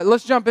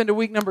Let's jump into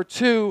week number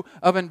 2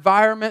 of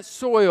Environment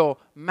Soil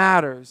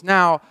Matters.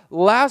 Now,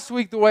 last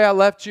week the way I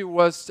left you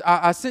was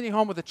I sent you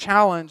home with a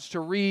challenge to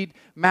read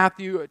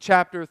Matthew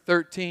chapter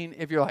 13.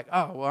 If you're like,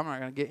 oh, well, I'm not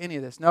going to get any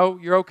of this. No,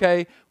 you're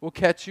okay. We'll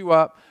catch you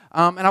up.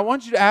 And I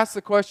want you to ask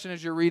the question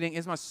as you're reading,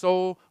 is my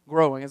soul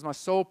growing? Is my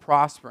soul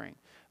prospering?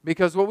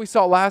 Because what we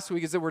saw last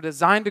week is that we're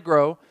designed to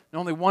grow, and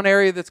only one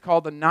area that's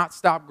called to not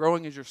stop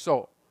growing is your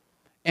soul.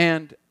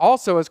 And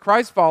also, as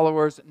Christ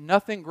followers,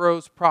 nothing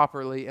grows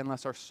properly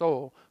unless our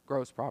soul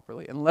grows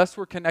properly. Unless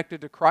we're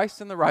connected to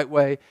Christ in the right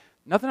way,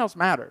 nothing else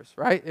matters,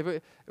 right?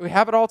 If we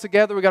have it all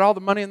together, we got all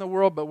the money in the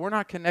world, but we're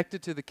not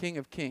connected to the King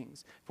of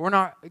Kings. If we're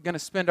not going to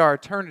spend our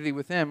eternity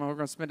with Him and we're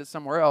going to spend it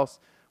somewhere else,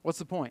 what's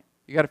the point?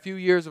 You got a few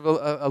years of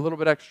a little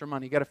bit extra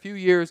money. You got a few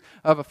years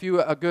of a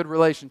few good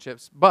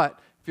relationships. But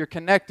if you're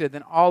connected,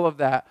 then all of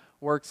that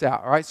works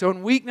out. All right. So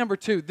in week number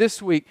 2,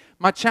 this week,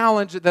 my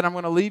challenge that I'm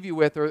going to leave you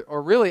with,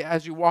 or really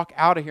as you walk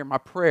out of here, my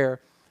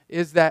prayer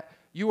is that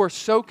you are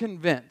so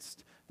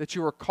convinced that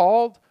you are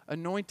called,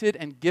 anointed,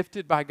 and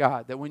gifted by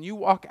God, that when you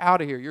walk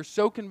out of here, you're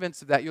so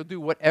convinced of that, you'll do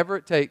whatever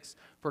it takes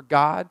for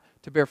God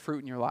to bear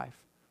fruit in your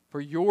life.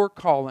 For your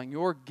calling,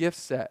 your gift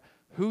set,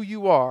 who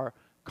you are,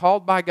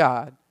 called by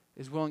God,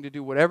 is willing to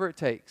do whatever it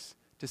takes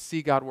to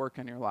see God work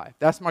in your life.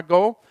 That's my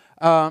goal.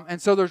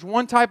 And so there's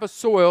one type of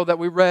soil that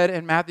we read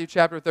in Matthew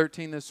chapter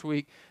 13 this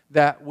week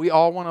that we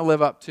all want to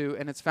live up to,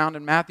 and it's found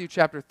in Matthew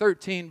chapter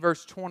 13,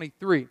 verse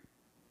 23. It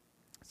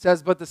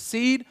says, "But the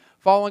seed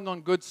falling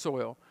on good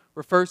soil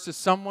refers to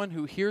someone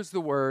who hears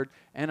the word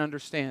and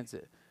understands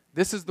it.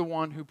 This is the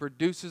one who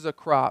produces a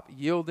crop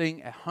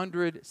yielding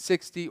 100,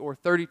 60, or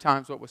 30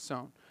 times what was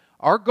sown."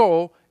 Our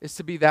goal is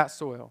to be that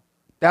soil.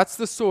 That's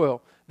the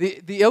soil.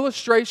 The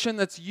illustration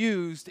that's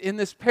used in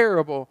this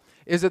parable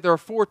is that there are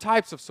 4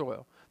 types of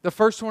soil. The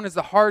first one is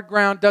the hard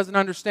ground, doesn't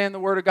understand the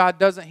word of God,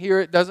 doesn't hear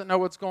it, doesn't know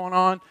what's going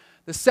on.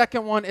 The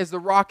second one is the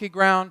rocky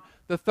ground.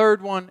 The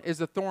third one is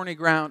the thorny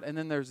ground. And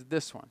then there's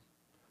this one.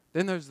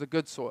 Then there's the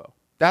good soil.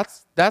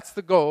 That's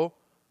the goal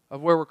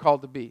of where we're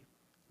called to be.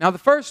 Now the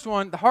first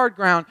one, the hard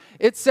ground,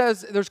 it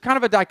says there's kind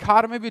of a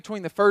dichotomy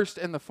between the first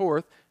and the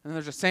fourth. And then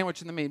there's a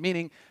sandwich in the middle,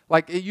 meaning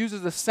like it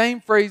uses the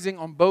same phrasing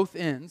on both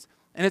ends.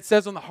 And it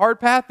says on the hard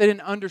path, they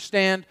didn't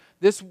understand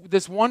this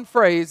one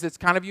phrase that's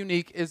kind of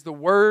unique is the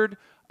word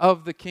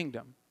of the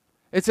kingdom.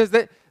 It says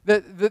that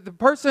the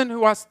person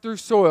who threw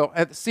soil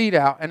at the seed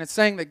out, and it's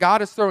saying that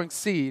God is throwing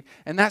seed,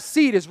 and that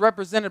seed is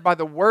represented by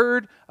the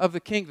word of the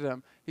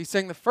kingdom. He's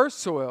saying the first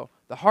soil,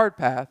 the hard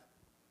path,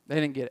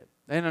 they didn't get it.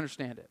 They didn't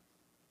understand it.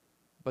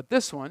 But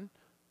this one,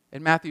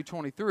 in Matthew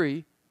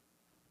 23,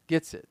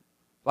 gets it.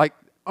 Like,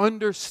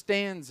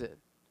 understands it.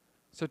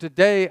 So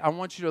today, I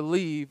want you to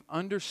leave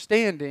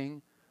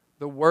understanding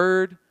the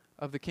word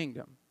of the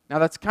kingdom. Now,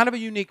 that's kind of a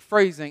unique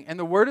phrasing, and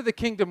the word of the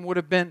kingdom would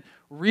have been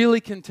really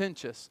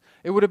contentious.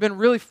 It would have been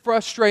really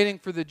frustrating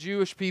for the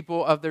Jewish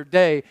people of their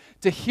day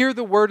to hear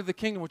the word of the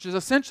kingdom, which is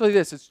essentially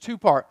this. It's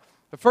 2-part.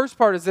 The first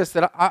part is this,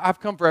 that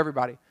I've come for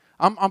everybody.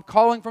 I'm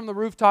calling from the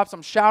rooftops.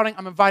 I'm shouting.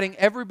 I'm inviting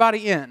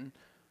everybody in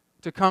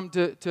to come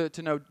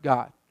to know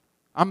God.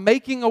 I'm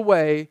making a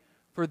way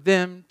for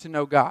them to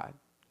know God.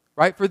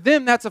 Right? For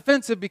them, that's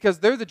offensive because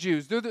they're the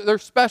Jews. They're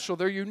special.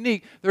 They're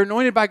unique. They're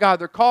anointed by God.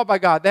 They're called by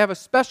God. They have a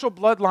special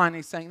bloodline.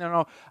 He's saying,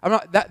 no, I'm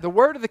not. The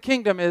word of the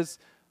kingdom is,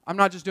 I'm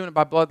not just doing it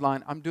by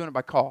bloodline. I'm doing it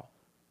by call.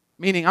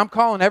 Meaning, I'm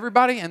calling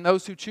everybody, and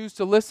those who choose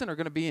to listen are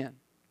going to be in.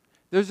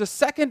 There's a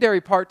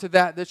secondary part to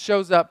that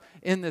shows up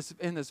in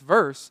this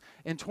verse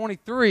in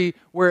 23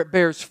 where it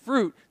bears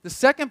fruit. The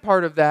second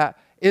part of that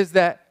is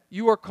that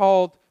you are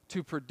called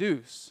to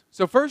produce.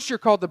 So first you're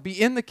called to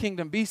be in the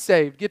kingdom, be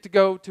saved, get to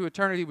go to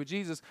eternity with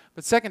Jesus.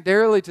 But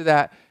secondarily to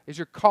that is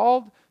you're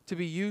called to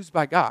be used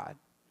by God.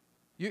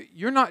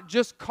 You're not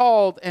just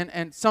called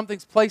and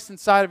something's placed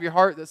inside of your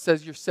heart that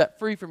says you're set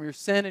free from your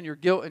sin and your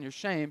guilt and your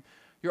shame.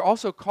 You're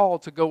also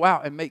called to go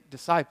out and make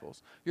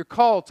disciples. You're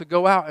called to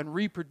go out and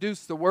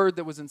reproduce the word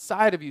that was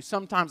inside of you,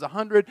 sometimes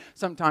 100,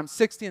 sometimes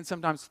 60, and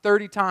sometimes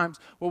 30 times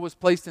what was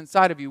placed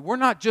inside of you. We're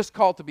not just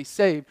called to be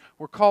saved,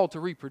 we're called to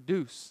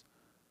reproduce.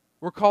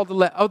 We're called to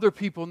let other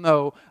people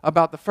know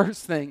about the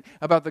first thing,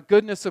 about the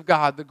goodness of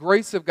God, the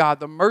grace of God,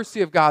 the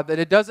mercy of God, that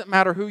it doesn't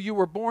matter who you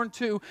were born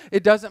to,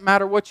 it doesn't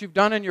matter what you've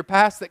done in your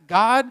past, that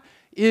God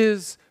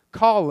is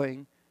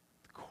calling.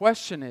 The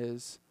question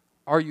is,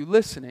 are you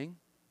listening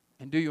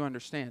and do you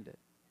understand it?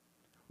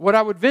 What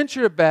I would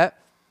venture to bet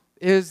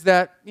is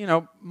that,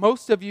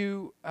 most of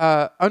you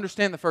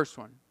understand the first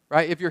one,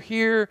 right? If you're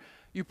here,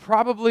 you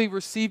probably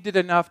received it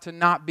enough to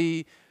not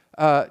be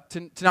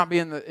to not be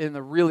in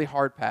the really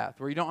hard path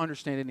where you don't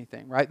understand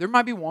anything, right? There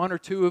might be 1 or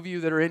 2 of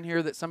you that are in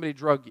here that somebody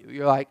drugged you.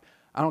 You're like,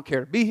 I don't care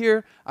to be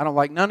here. I don't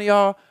like none of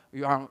y'all.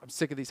 I'm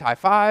sick of these high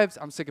fives.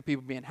 I'm sick of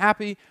people being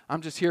happy.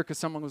 I'm just here because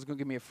someone was going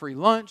to give me a free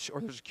lunch, or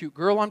there's a cute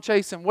girl I'm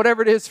chasing.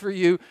 Whatever it is for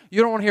you,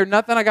 you don't want to hear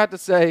nothing I got to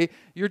say.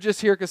 You're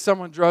just here because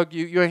someone drugged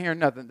you. You ain't hearing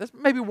nothing. That's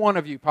maybe 1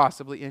 of you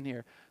possibly in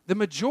here. The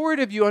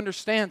majority of you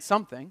understand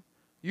something.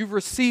 You've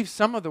received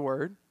some of the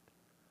word.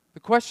 The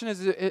question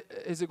is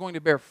it going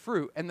to bear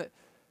fruit? And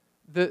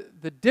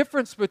the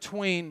difference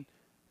between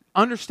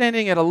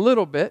Understanding it a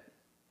little bit,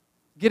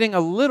 getting a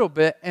little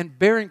bit, and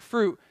bearing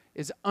fruit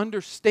is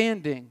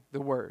understanding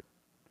the word.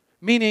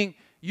 Meaning,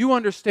 you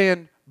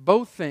understand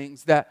both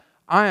things, that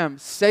I am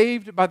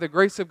saved by the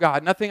grace of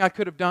God. Nothing I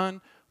could have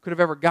done could have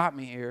ever got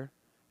me here.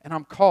 And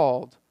I'm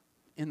called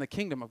in the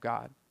kingdom of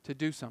God to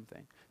do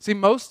something. See,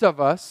 most of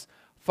us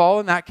fall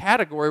in that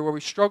category where we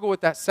struggle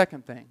with that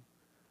second thing.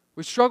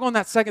 We struggle in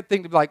that second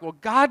thing to be like, well,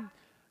 God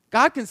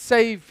can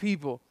save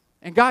people,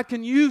 and God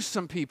can use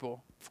some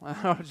people.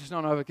 I just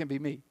don't know if it can be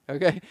me,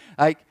 okay?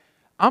 Like,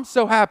 I'm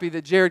so happy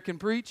that Jared can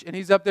preach, and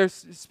he's up there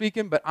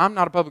speaking, but I'm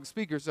not a public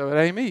speaker, so it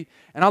ain't me.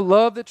 And I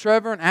love that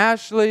Trevor and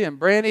Ashley and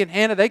Brandy and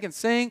Hannah, they can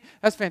sing.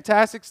 That's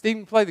fantastic.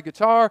 Stephen can play the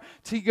guitar.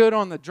 T. Good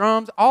on the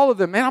drums. All of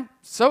them. Man, I'm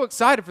so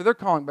excited for their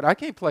calling, but I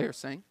can't play or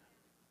sing.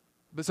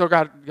 But so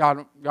God's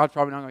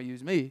probably not going to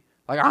use me.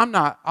 Like, I'm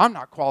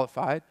not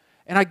qualified.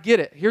 And I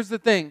get it. Here's the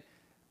thing.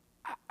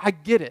 I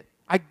get it.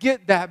 I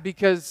get that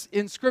because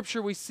in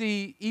Scripture we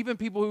see even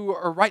people who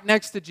are right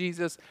next to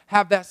Jesus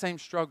have that same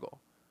struggle.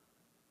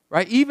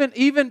 Right?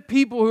 Even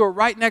people who are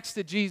right next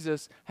to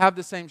Jesus have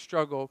the same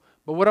struggle.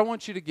 But what I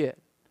want you to get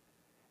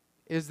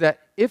is that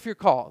if you're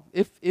called,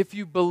 if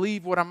you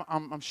believe what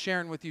I'm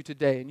sharing with you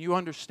today and you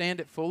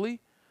understand it fully,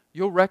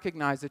 you'll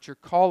recognize that your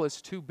call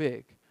is too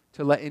big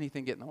to let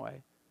anything get in the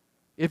way.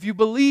 If you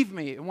believe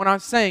me, and when I'm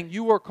saying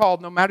you are called,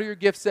 no matter your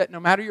gift set, no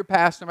matter your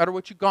past, no matter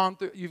what you've gone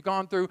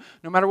through,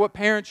 no matter what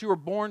parents you were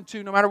born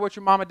to, no matter what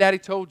your mom and daddy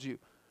told you,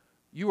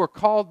 you are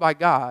called by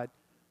God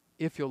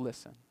if you'll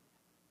listen.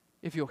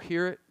 If you'll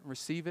hear it,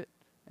 receive it,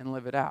 and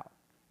live it out.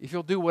 If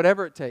you'll do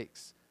whatever it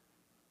takes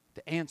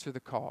to answer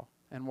the call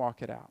and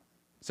walk it out.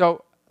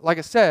 So, like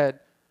I said,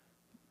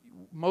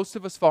 most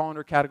of us fall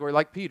under a category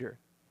like Peter.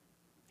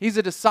 He's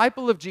a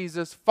disciple of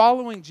Jesus,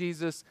 following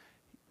Jesus.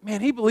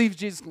 Man, he believes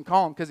Jesus can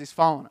call him because he's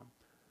following him.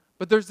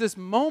 But there's this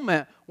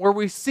moment where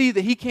we see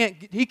that he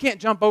can't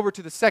jump over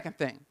to the second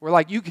thing. We're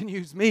like, you can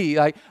use me.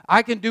 Like,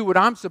 I can do what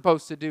I'm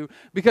supposed to do.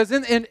 Because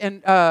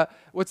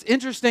what's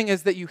interesting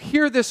is that you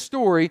hear this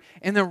story,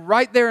 and then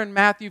right there in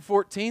Matthew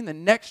 14, the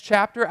next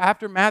chapter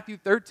after Matthew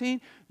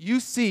 13, you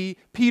see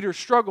Peter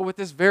struggle with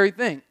this very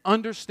thing,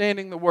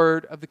 understanding the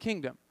word of the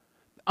kingdom,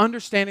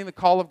 understanding the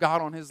call of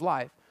God on his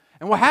life.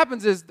 And what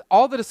happens is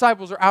all the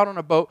disciples are out on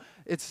a boat.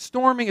 It's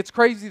storming. It's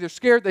crazy. They're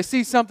scared. They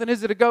see something.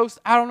 Is it a ghost?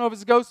 I don't know if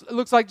it's a ghost. It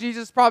looks like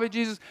Jesus. Probably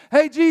Jesus.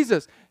 Hey,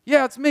 Jesus.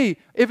 Yeah, it's me.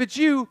 If it's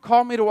you,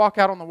 call me to walk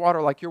out on the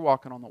water like you're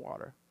walking on the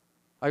water.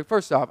 Like,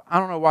 first off, I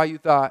don't know why you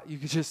thought you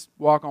could just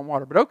walk on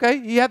water. But okay,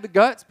 he had the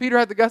guts. Peter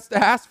had the guts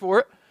to ask for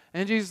it.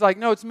 And Jesus is like,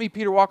 no, it's me,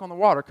 Peter, walk on the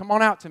water. Come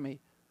on out to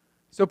me.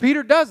 So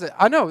Peter does it.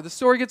 I know, the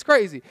story gets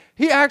crazy.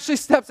 He actually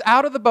steps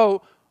out of the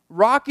boat,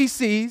 rocky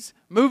seas,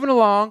 moving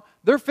along.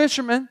 They're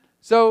fishermen.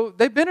 So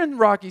they've been in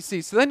rocky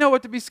seas, so they know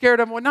what to be scared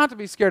of and what not to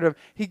be scared of.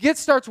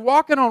 Starts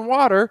walking on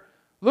water,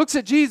 looks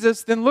at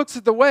Jesus, then looks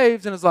at the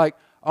waves and is like,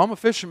 oh, I'm a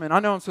fisherman. I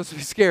know I'm supposed to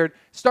be scared.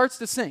 Starts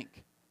to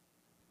sink.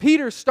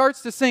 Peter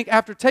starts to sink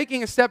after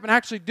taking a step and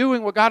actually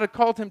doing what God had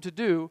called him to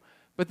do,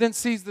 but then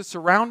sees the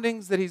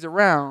surroundings that he's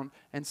around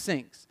and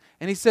sinks.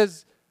 And he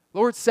says,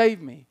 Lord, save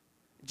me.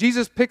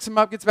 Jesus picks him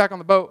up, gets back on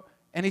the boat,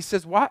 and he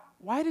says, why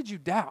did you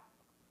doubt?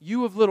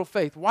 You of little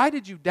faith, why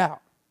did you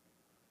doubt?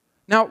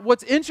 Now,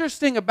 what's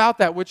interesting about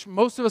that, which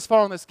most of us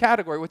fall in this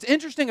category, what's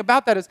interesting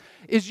about that is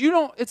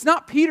it's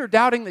not Peter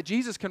doubting that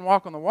Jesus can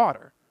walk on the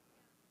water.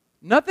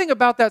 Nothing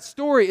about that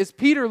story is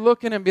Peter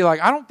looking and be like,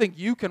 I don't think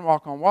you can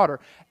walk on water.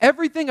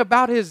 Everything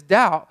about his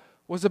doubt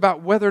was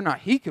about whether or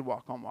not he could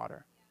walk on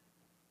water.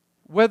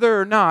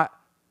 Whether or not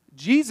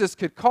Jesus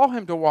could call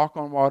him to walk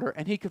on water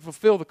and he could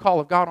fulfill the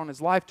call of God on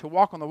his life to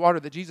walk on the water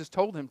that Jesus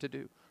told him to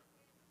do.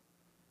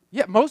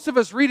 Yeah, most of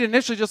us read it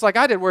initially just like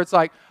I did, where it's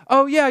like,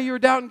 oh yeah, you were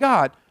doubting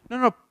God.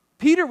 No.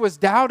 Peter was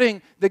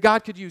doubting that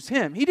God could use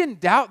him. He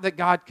didn't doubt that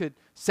God could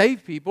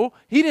save people.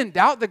 He didn't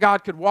doubt that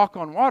God could walk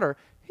on water.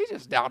 He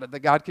just doubted that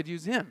God could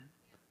use him.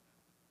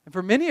 And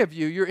for many of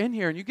you, you're in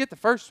here and you get the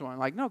first one.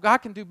 Like, no, God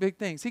can do big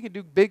things. He can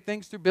do big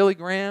things through Billy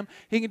Graham.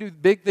 He can do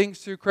big things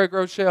through Craig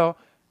Rochelle.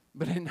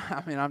 But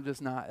I'm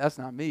just not. That's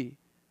not me.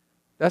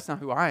 That's not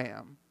who I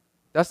am.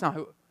 That's not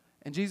who.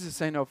 And Jesus is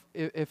saying, no,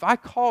 if I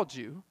called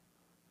you,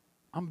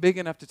 I'm big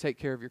enough to take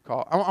care of your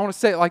call. I want to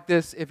say it like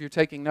this if you're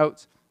taking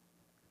notes.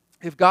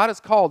 If God has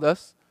called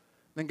us,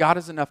 then God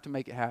is enough to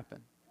make it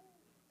happen.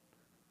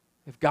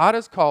 If God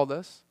has called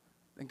us,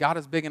 then God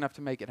is big enough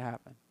to make it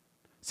happen.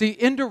 See,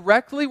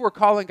 indirectly, we're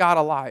calling God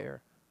a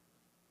liar.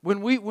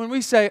 When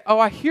we say, oh,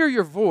 I hear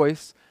your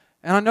voice,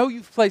 and I know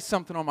you've placed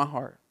something on my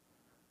heart.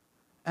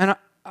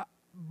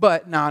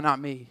 But not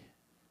me.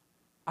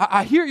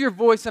 I hear your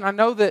voice, and I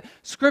know that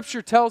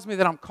Scripture tells me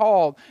that I'm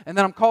called, and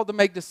that I'm called to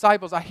make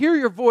disciples. I hear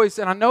your voice,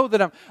 and I know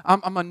that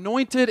I'm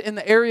anointed in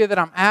the area that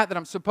I'm at, that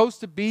I'm supposed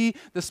to be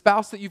the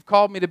spouse that you've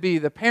called me to be,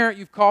 the parent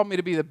you've called me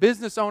to be, the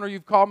business owner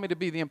you've called me to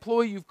be, the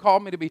employee you've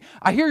called me to be.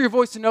 I hear your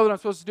voice and know that I'm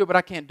supposed to do it, but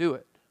I can't do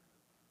it.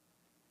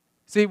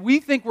 See, we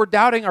think we're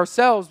doubting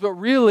ourselves, but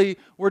really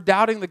we're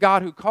doubting the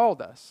God who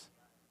called us.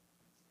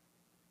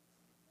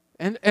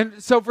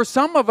 And so for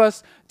some of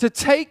us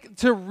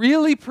to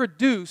really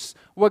produce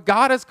what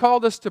God has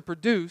called us to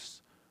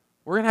produce,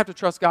 we're going to have to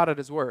trust God at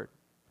His word.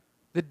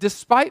 That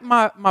despite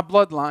my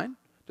bloodline,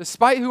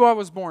 despite who I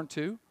was born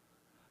to,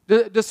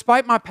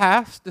 despite my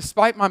past,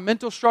 despite my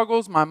mental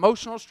struggles, my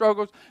emotional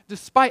struggles,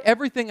 despite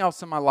everything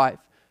else in my life,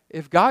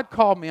 if God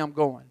called me, I'm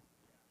going.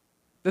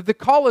 That the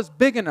call is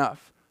big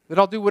enough that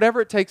I'll do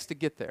whatever it takes to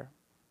get there.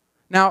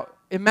 Now,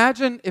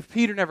 imagine if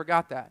Peter never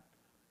got that.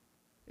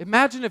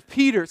 Imagine if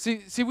Peter,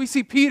 we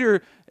see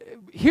Peter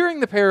hearing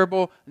the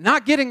parable,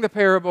 not getting the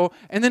parable,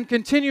 and then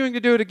continuing to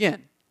do it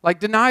again. Like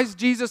denies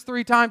Jesus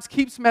 3 times,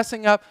 keeps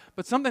messing up,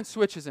 but something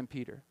switches in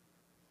Peter.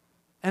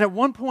 And at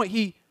one point,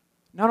 he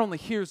not only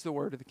hears the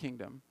word of the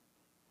kingdom,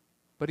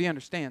 but he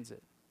understands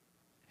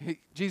it.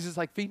 Jesus is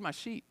like, feed my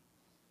sheep.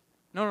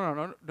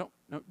 No,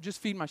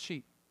 just feed my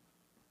sheep.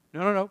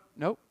 No,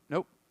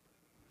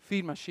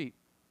 feed my sheep.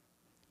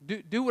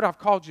 Do what I've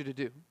called you to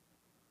do.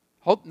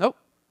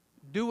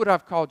 Do what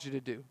I've called you to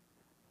do.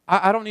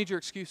 I don't need your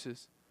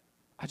excuses.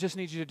 I just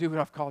need you to do what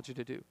I've called you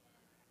to do.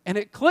 And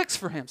it clicks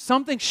for him.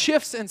 Something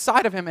shifts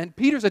inside of him, and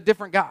Peter's a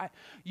different guy.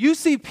 You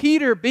see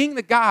Peter being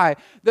the guy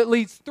that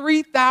leads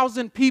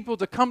 3,000 people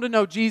to come to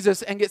know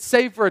Jesus and get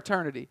saved for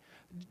eternity.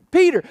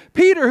 Peter,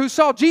 who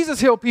saw Jesus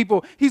heal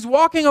people, he's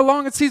walking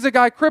along and sees a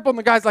guy crippled, and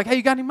the guy's like, hey,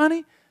 you got any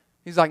money?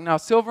 He's like, no,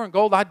 silver and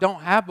gold I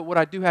don't have, but what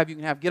I do have you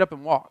can have. Get up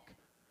and walk.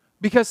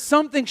 Because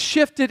something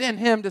shifted in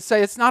him to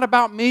say, it's not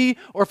about me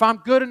or if I'm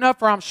good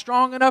enough or I'm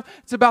strong enough.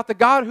 It's about the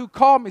God who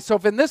called me. So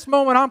if in this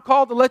moment I'm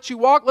called to let you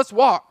walk, let's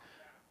walk.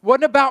 It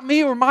wasn't about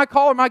me or my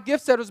call or my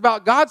gift set. It was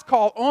about God's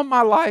call on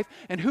my life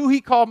and who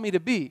He called me to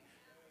be.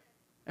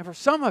 And for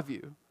some of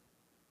you,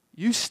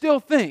 you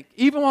still think,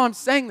 even while I'm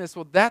saying this,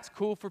 well, that's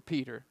cool for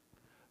Peter.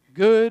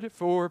 Good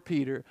for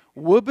Peter.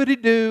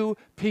 Whoopity-doo,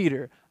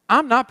 Peter.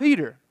 I'm not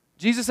Peter.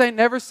 Jesus ain't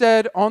never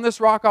said, on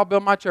this rock I'll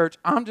build my church.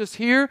 I'm just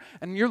here,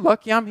 and you're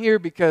lucky I'm here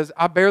because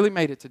I barely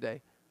made it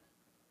today.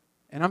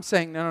 And I'm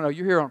saying, no,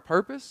 you're here on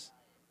purpose,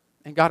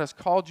 and God has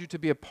called you to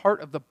be a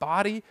part of the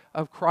body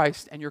of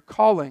Christ, and your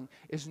calling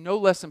is no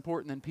less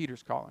important than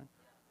Peter's calling.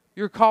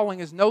 Your calling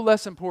is no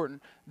less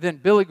important than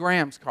Billy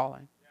Graham's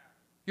calling.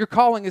 Your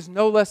calling is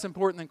no less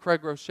important than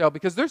Craig Rochelle,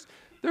 because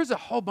there's a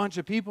whole bunch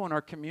of people in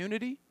our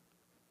community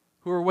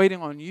who are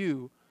waiting on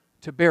you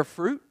to bear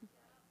fruit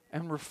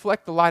and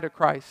reflect the light of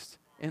Christ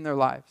in their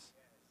lives.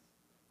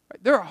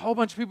 There are a whole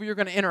bunch of people you're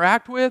going to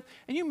interact with,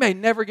 and you may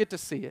never get to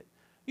see it.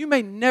 You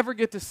may never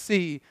get to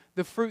see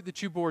the fruit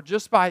that you bore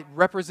just by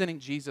representing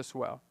Jesus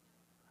well.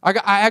 I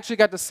actually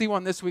got to see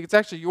one this week. It's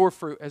actually your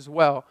fruit as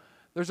well.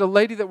 There's a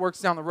lady that works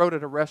down the road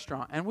at a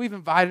restaurant, and we've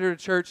invited her to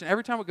church, and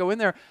every time we go in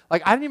there,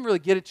 like I didn't even really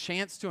get a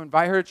chance to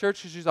invite her to church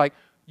because she's like,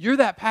 you're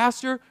that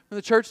pastor from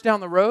the church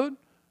down the road?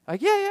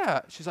 Like,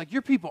 yeah. She's like,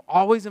 your people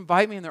always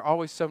invite me, and they're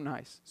always so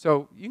nice.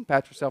 So you can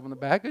pat yourself on the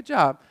back. Good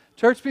job.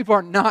 Church people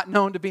are not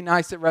known to be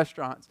nice at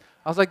restaurants.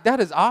 I was like, that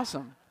is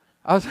awesome.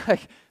 I was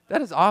like,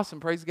 that is awesome.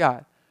 Praise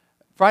God.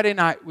 Friday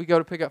night, we go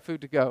to pick up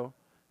food to go,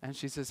 and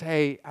she says,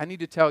 hey, I need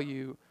to tell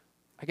you,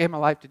 I gave my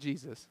life to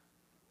Jesus.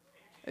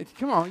 Hey,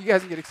 come on, you guys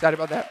can get excited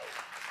about that.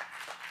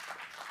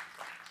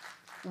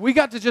 We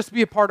got to just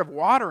be a part of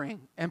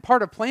watering and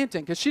part of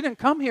planting, because she didn't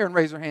come here and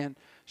raise her hand.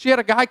 She had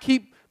a guy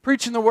keep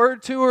preaching the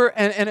word to her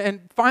and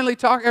finally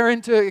talk her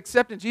into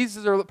accepting Jesus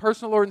as her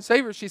personal Lord and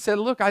Savior. She said,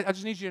 look, I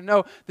just need you to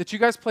know that you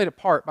guys played a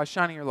part by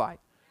shining your light.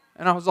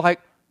 And I was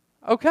like,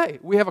 okay,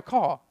 we have a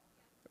call.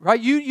 Right?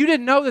 You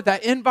didn't know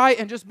that invite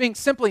and just being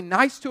simply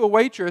nice to a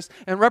waitress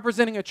and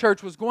representing a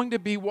church was going to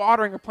be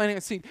watering or planting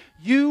a seed.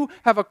 You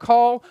have a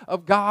call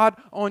of God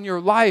on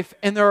your life,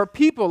 and there are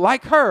people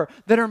like her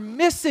that are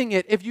missing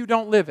it if you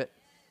don't live it.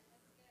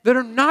 That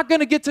are not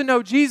going to get to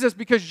know Jesus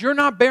because you're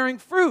not bearing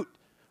fruit.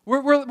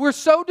 We're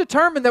so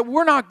determined that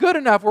we're not good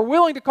enough. We're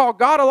willing to call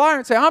God a liar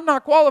and say, I'm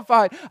not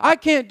qualified. I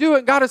can't do it.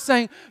 And God is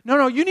saying,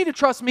 no, you need to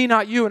trust me,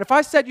 not you. And if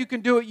I said you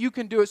can do it, you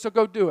can do it, so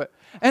go do it.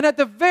 And at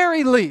the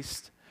very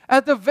least,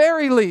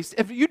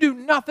 if you do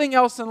nothing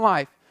else in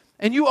life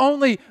and you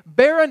only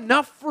bear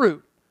enough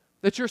fruit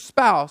that your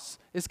spouse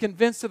is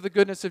convinced of the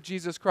goodness of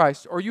Jesus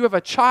Christ, or you have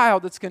a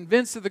child that's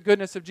convinced of the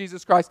goodness of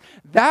Jesus Christ,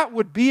 that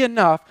would be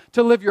enough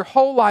to live your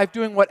whole life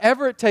doing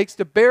whatever it takes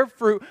to bear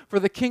fruit for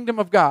the kingdom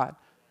of God.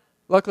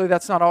 Luckily,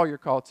 that's not all you're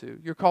called to.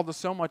 You're called to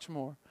so much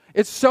more.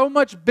 It's so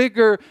much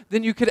bigger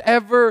than you could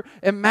ever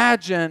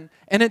imagine.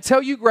 And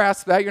until you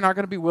grasp that, you're not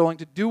going to be willing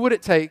to do what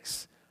it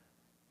takes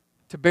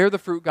to bear the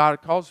fruit God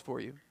calls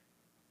for you.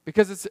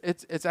 Because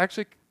it's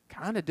actually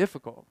kind of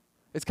difficult.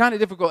 It's kind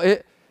of difficult.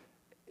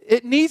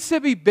 It needs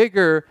to be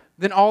bigger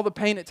than all the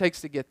pain it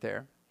takes to get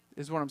there,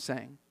 is what I'm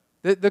saying.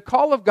 The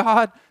call of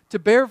God to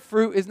bear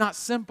fruit is not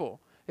simple.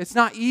 It's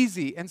not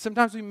easy. And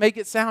sometimes we make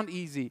it sound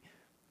easy.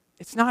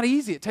 It's not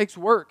easy. It takes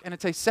work and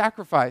it takes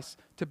sacrifice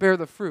to bear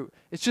the fruit.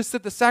 It's just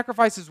that the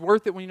sacrifice is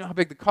worth it when you know how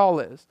big the call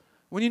is.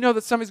 When you know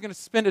that somebody's going to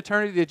spend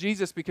eternity to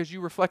Jesus because you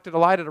reflected a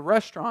light at a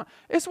restaurant,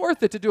 it's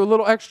worth it to do a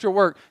little extra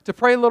work, to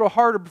pray a little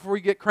harder before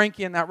you get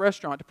cranky in that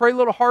restaurant, to pray a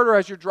little harder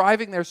as you're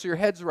driving there so your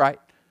head's right,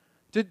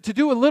 to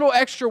do a little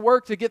extra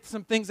work to get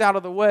some things out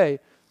of the way.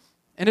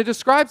 And it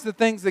describes the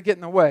things that get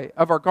in the way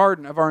of our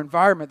garden, of our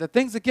environment. The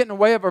things that get in the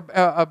way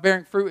of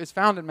bearing fruit is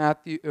found in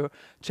Matthew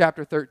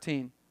chapter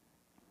 13.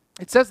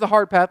 It says the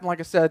hard path, and like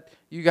I said,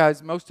 you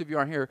guys, most of you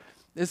aren't here.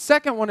 The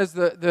second one is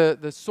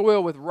the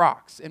soil with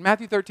rocks. In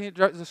Matthew 13, it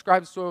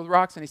describes soil with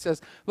rocks, and he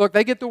says, look,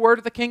 they get the word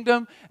of the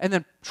kingdom, and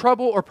then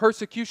trouble or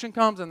persecution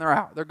comes, and they're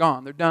out. They're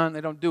gone. They're done.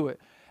 They don't do it.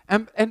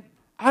 And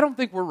I don't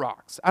think we're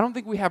rocks. I don't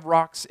think we have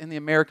rocks in the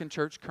American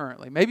church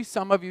currently. Maybe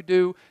some of you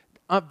do.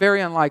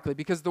 Very unlikely,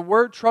 because the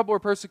word trouble or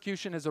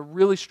persecution is a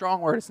really strong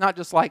word. It's not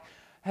just like,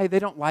 hey, they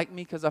don't like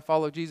me because I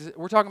follow Jesus.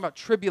 We're talking about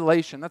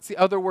tribulation. That's the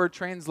other word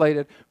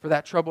translated for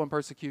that trouble and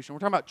persecution. We're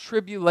talking about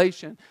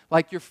tribulation,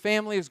 like your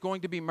family is going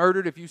to be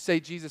murdered if you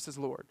say Jesus is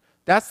Lord.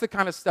 That's the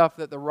kind of stuff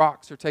that the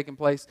rocks are taking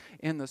place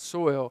in the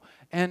soil.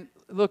 And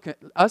look,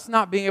 us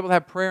not being able to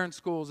have prayer in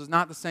schools is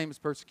not the same as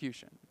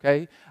persecution,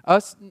 okay?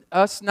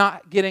 Us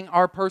not getting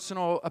our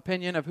personal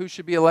opinion of who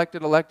should be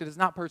elected is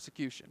not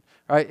persecution,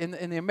 right?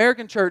 In the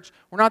American church,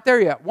 we're not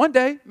there yet. One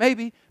day,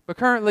 maybe, but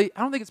currently,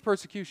 I don't think it's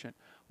persecution.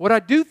 What I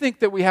do think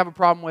that we have a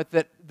problem with,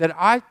 that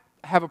I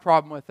have a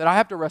problem with, that I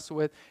have to wrestle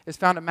with, is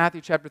found in Matthew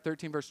chapter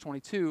 13, verse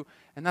 22,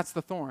 and that's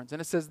the thorns. And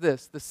it says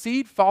this, the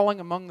seed falling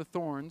among the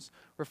thorns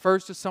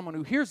refers to someone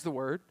who hears the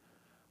word,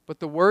 but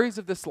the worries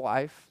of this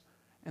life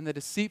and the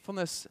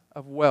deceitfulness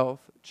of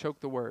wealth choke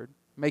the word,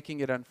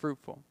 making it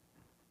unfruitful.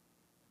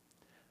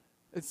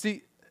 And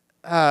see,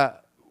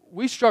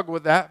 we struggle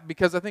with that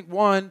because I think,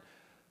 one,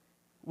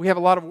 we have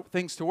a lot of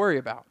things to worry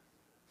about.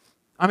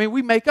 I mean,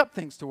 we make up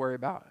things to worry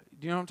about.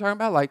 Do you know what I'm talking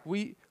about? Like,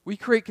 we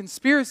create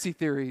conspiracy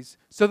theories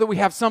so that we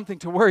have something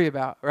to worry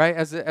about, right,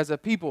 as a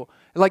people.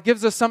 It like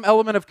gives us some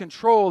element of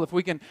control if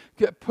we can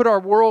put our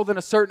world in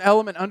a certain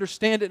element,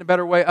 understand it in a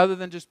better way other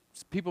than just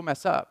people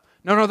mess up.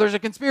 No, there's a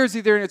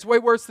conspiracy theory and it's way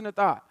worse than it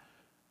thought.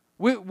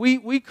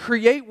 We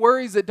create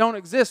worries that don't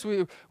exist.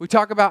 We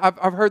talk about,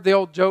 I've heard the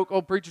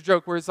old preacher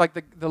joke where it's like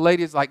the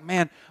lady is like,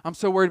 man, I'm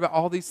so worried about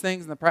all these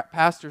things, and the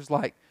pastor's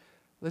like,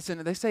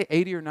 listen, they say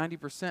 80 or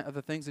 90% of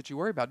the things that you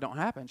worry about don't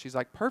happen. She's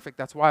like, perfect,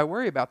 that's why I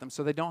worry about them,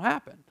 so they don't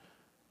happen.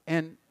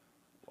 And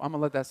I'm going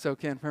to let that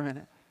soak in for a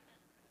minute.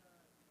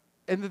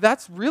 And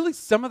that's really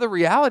some of the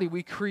reality.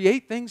 We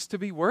create things to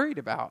be worried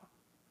about.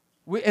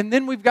 And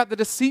then we've got the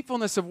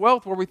deceitfulness of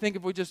wealth where we think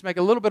if we just make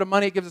a little bit of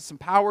money, it gives us some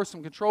power,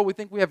 some control. We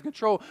think we have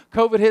control.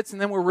 COVID hits,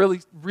 and then we're really,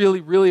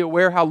 really, really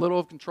aware how little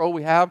of control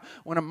we have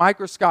when a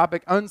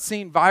microscopic,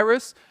 unseen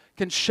virus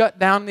can shut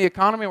down the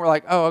economy. We're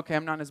like, oh, okay,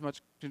 I'm not in as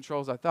much control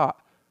as I thought.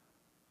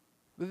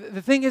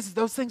 The thing is,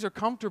 those things are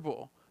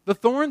comfortable. The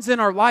thorns in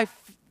our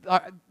life,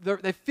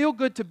 they feel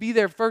good to be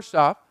there first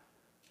off,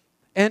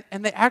 and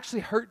they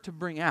actually hurt to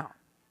bring out.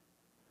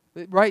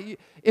 Right?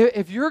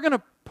 If you're going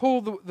to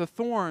pull the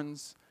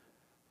thorns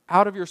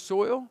out of your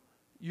soil,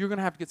 you're going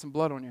to have to get some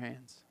blood on your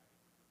hands.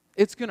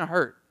 It's going to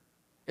hurt.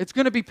 It's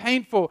going to be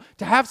painful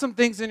to have some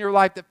things in your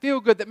life that feel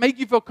good, that make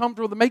you feel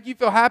comfortable, that make you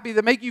feel happy,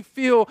 that make you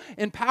feel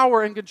in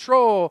power and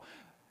control.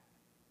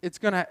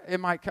 It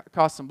might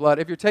cost some blood.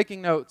 If you're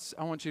taking notes,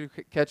 I want you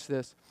to catch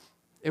this.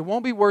 It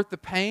won't be worth the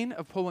pain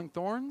of pulling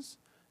thorns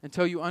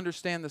until you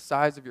understand the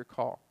size of your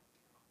call.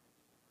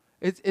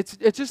 It's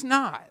just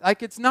not.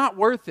 Like, it's not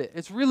worth it.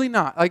 It's really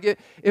not. Like,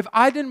 if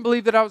I didn't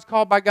believe that I was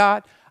called by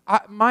God,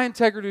 my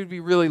integrity would be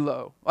really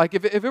low. Like,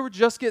 if it were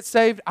just get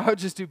saved, I would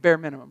just do bare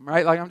minimum,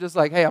 right? Like, I'm just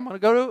like, hey, I'm going to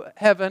go to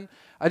heaven.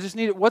 I just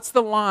need it. What's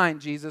the line,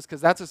 Jesus?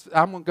 Because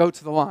I'm going to go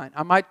to the line.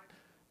 I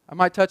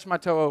might touch my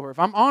toe over. If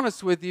I'm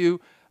honest with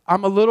you,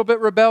 I'm a little bit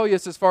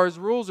rebellious as far as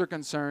rules are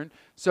concerned.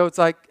 So it's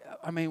like,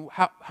 I mean,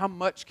 how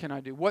much can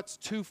I do? What's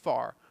too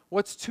far?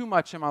 What's too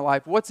much in my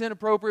life? What's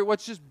inappropriate?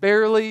 What's just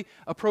barely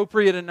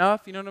appropriate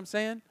enough? You know what I'm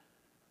saying?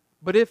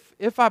 But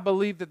if I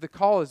believe that the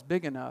call is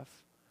big enough,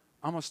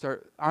 I'm just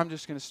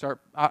going to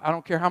start. I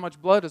don't care how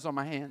much blood is on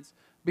my hands,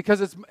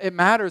 because it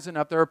matters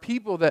enough. There are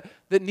people that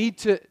need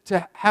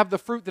to have the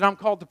fruit that I'm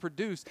called to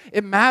produce.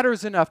 It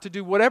matters enough to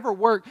do whatever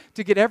work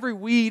to get every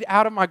weed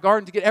out of my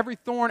garden, to get every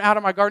thorn out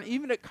of my garden,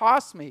 even if it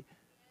costs me.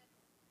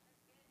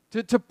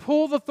 To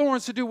pull the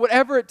thorns, to do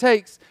whatever it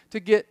takes to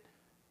get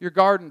your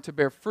garden to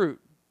bear fruit.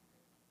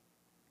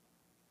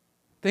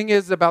 Thing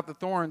is about the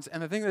thorns,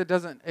 and the thing that it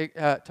doesn't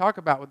talk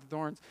about with the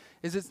thorns,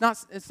 is it's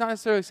not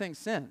necessarily saying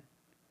sin.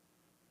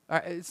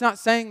 It's not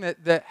saying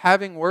that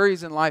having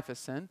worries in life is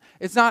sin.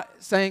 It's not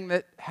saying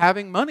that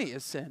having money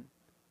is sin.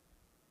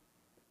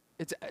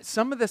 It's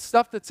some of the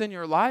stuff that's in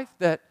your life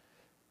that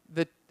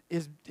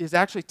is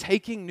actually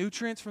taking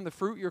nutrients from the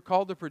fruit you're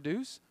called to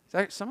produce.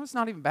 Some of it's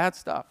not even bad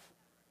stuff.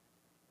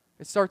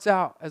 It starts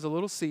out as a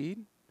little seed,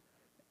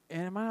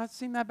 and it might not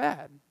seem that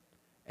bad.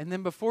 And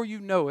then before you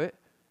know it,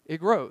 it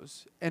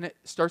grows, and it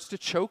starts to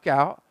choke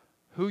out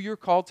who you're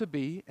called to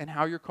be and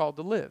how you're called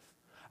to live.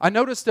 I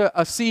noticed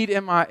a seed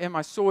in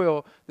my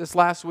soil this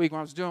last week when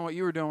I was doing what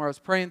you were doing, where I was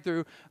praying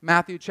through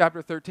Matthew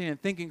chapter 13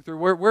 and thinking through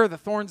where are the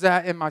thorns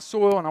at in my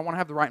soil, and I want to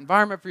have the right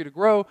environment for you to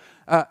grow.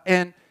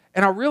 And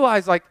I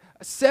realized, like,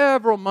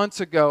 Several months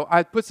ago,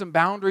 I put some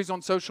boundaries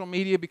on social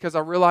media because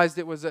I realized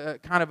it was a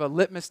kind of a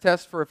litmus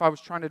test for if I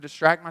was trying to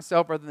distract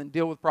myself rather than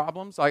deal with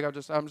problems. Like I'm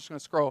just going to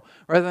scroll.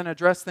 Rather than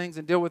address things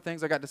and deal with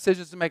things, I got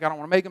decisions to make. I don't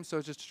want to make them, so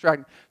it's just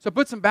distracting. So I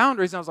put some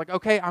boundaries, and I was like,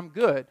 okay, I'm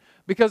good.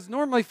 Because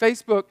normally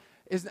Facebook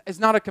is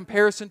not a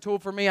comparison tool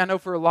for me. I know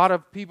for a lot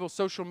of people,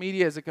 social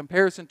media is a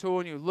comparison tool,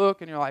 and you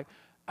look and you're like,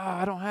 oh,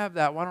 I don't have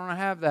that. Why don't I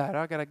have that?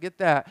 I got to get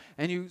that.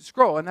 And you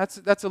scroll, and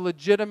that's a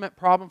legitimate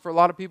problem for a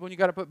lot of people, and you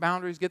got to put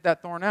boundaries, get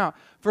that thorn out.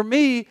 For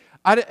me,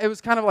 it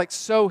was kind of like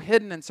so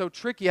hidden and so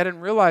tricky, I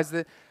didn't realize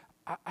that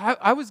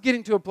I was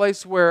getting to a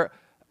place where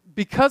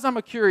because I'm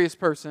a curious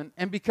person,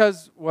 and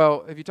because,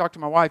 well, if you talk to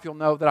my wife, you'll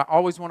know that I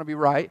always want to be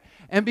right,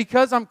 and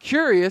because I'm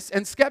curious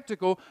and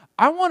skeptical,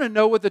 I want to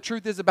know what the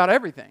truth is about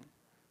everything.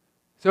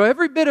 So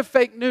every bit of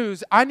fake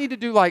news, I need to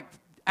do like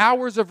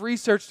hours of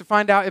research to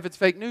find out if it's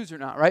fake news or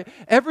not, right?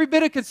 Every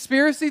bit of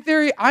conspiracy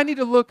theory, I need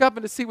to look up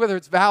and to see whether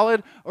it's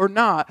valid or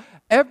not.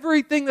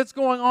 Everything that's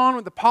going on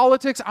with the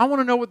politics, I want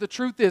to know what the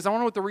truth is. I want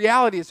to know what the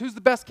reality is. Who's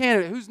the best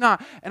candidate? Who's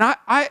not? And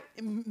I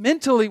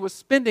mentally was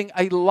spending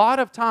a lot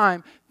of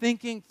time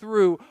thinking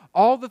through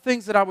all the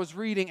things that I was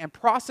reading and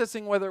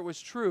processing whether it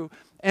was true.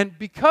 And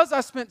because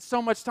I spent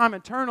so much time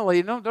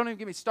internally, don't even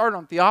get me started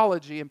on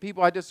theology and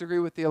people I disagree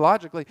with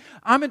theologically,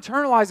 I'm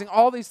internalizing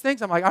all these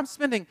things. I'm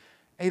spending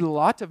a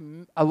lot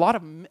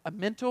of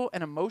mental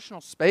and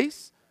emotional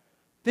space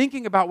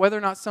thinking about whether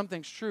or not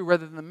something's true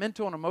rather than the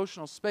mental and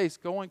emotional space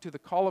going to the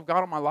call of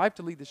God on my life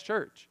to lead this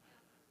church.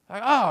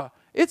 Like,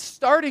 it's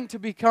starting to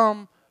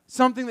become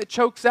something that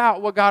chokes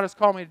out what God has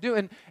called me to do.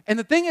 And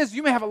the thing is,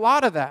 you may have a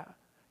lot of that.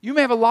 You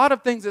may have a lot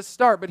of things that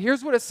start, but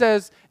here's what it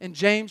says in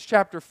James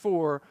chapter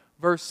 4,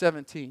 verse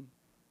 17.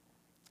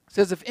 It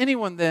says, if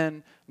anyone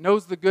then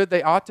knows the good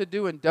they ought to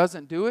do and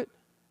doesn't do it,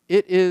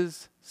 it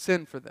is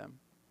sin for them.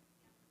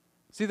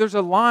 See, there's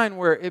a line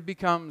where it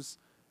becomes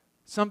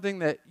something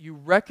that you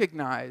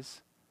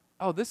recognize,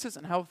 oh, this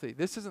isn't healthy.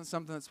 This isn't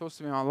something that's supposed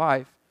to be in my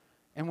life.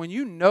 And when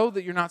you know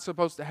that you're not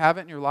supposed to have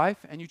it in your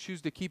life and you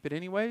choose to keep it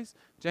anyways,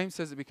 James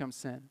says it becomes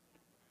sin.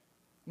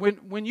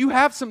 When you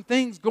have some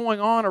things going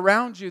on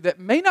around you that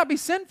may not be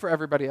sin for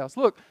everybody else.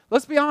 Look,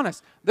 let's be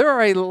honest. There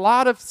are a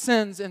lot of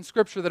sins in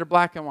Scripture that are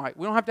black and white.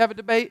 We don't have to have a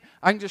debate.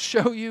 I can just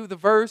show you the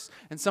verse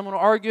and someone will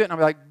argue it and I'll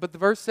be like, but the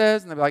verse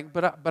says, and they'll be like,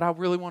 but I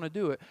really want to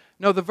do it.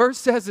 No, the verse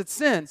says it's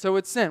sin, so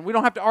it's sin. We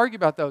don't have to argue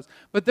about those.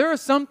 But there are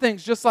some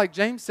things, just like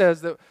James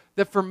says,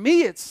 that for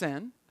me it's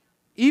sin,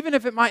 even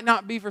if it might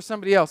not be for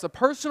somebody else. A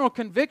personal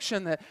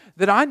conviction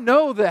that I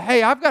know that,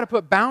 hey, I've got to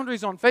put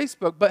boundaries on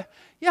Facebook. But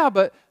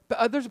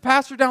there's a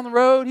pastor down the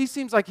road. He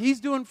seems like he's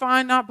doing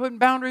fine not putting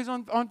boundaries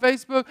on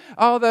Facebook.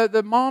 Oh,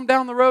 the mom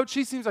down the road,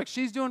 she seems like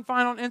she's doing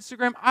fine on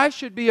Instagram. I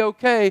should be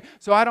okay,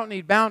 so I don't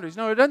need boundaries.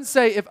 No, it doesn't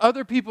say if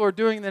other people are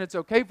doing it, then it's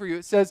okay for you.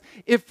 It says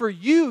if for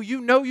you, you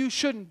know you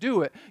shouldn't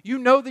do it. You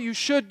know that you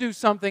should do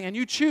something, and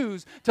you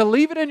choose to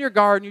leave it in your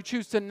garden, you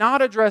choose to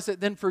not address it,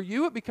 then for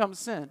you it becomes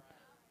sin.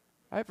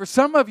 Right? For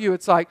some of you,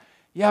 it's like,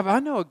 yeah, but I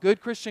know a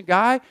good Christian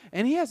guy,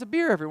 and he has a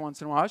beer every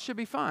once in a while. It should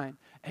be fine.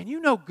 And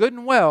you know good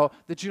and well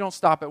that you don't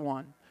stop at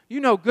one. You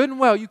know good and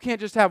well you can't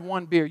just have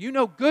one beer. You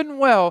know good and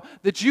well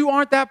that you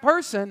aren't that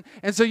person,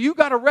 and so you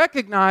got to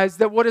recognize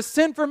that what is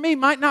sin for me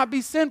might not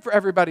be sin for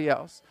everybody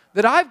else.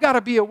 That I've got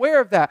to be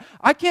aware of that.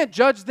 I can't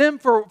judge them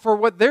for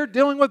what they're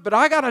dealing with, but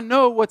I got to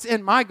know what's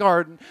in my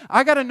garden.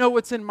 I got to know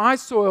what's in my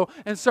soil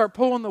and start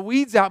pulling the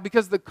weeds out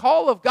because the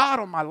call of God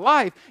on my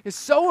life is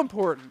so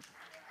important.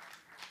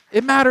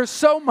 It matters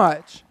so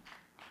much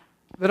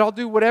that I'll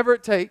do whatever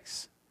it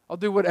takes. I'll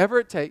do whatever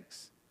it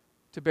takes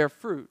to bear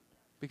fruit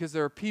because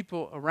there are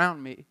people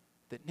around me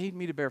that need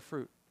me to bear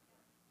fruit.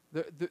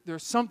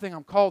 There's something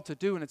I'm called to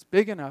do, and it's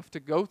big enough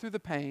to go through the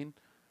pain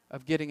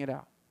of getting it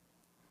out.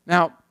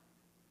 Now,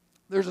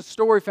 there's a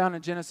story found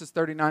in Genesis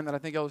 39 that I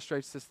think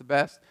illustrates this the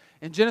best.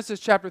 In Genesis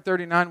chapter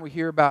 39, we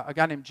hear about a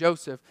guy named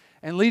Joseph.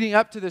 And leading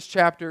up to this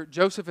chapter,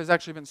 Joseph has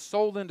actually been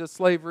sold into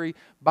slavery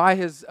by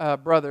his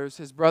brothers.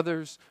 His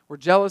brothers were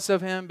jealous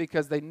of him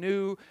because they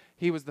knew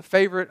he was the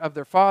favorite of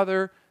their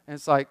father. And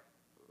it's like,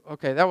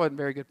 okay, that wasn't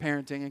very good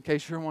parenting, in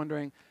case you're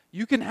wondering.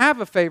 You can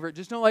have a favorite,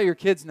 just don't let your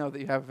kids know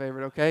that you have a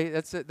favorite, okay?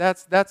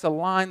 That's a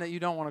line that you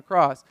don't want to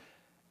cross.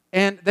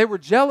 And they were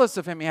jealous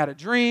of him. He had a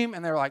dream,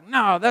 and they were like,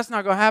 no, that's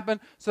not going to happen.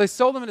 So they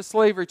sold him into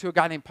slavery to a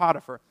guy named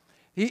Potiphar.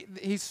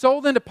 He's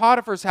sold into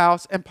Potiphar's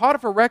house, and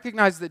Potiphar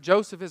recognizes that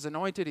Joseph is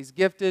anointed, he's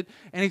gifted,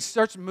 and he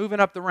starts moving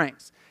up the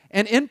ranks.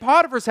 And in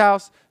Potiphar's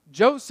house,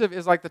 Joseph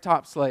is like the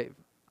top slave.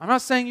 I'm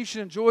not saying you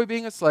should enjoy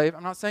being a slave.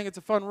 I'm not saying it's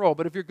a fun role.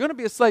 But if you're going to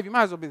be a slave, you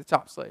might as well be the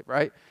top slave,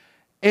 right?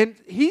 And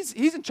he's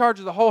in charge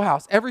of the whole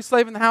house. Every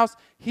slave in the house,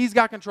 he's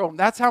got control. And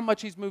that's how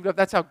much he's moved up.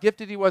 That's how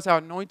gifted he was, how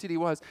anointed he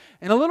was.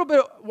 And a little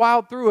bit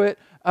while through it,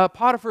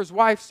 Potiphar's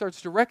wife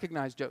starts to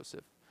recognize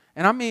Joseph.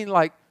 And I mean,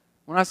 like,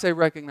 when I say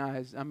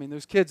recognize, I mean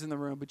there's kids in the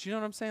room. But you know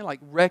what I'm saying?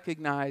 Like,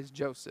 recognize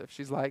Joseph.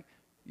 She's like,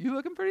 you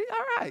looking pretty,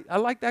 all right. I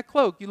like that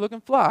cloak. You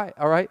looking fly,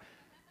 all right?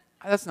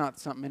 That's not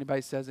something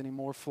anybody says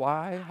anymore,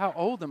 fly. How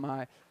old am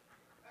I?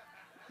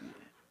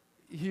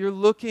 You're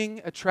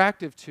looking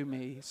attractive to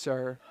me,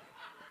 sir.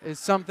 is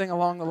something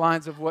along the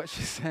lines of what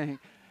she's saying.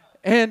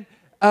 And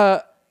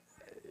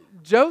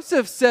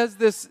Joseph says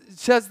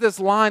this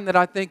line that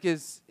I think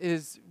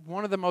is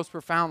one of the most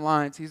profound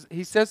lines.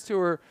 He says to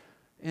her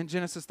in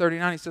Genesis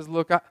 39, he says,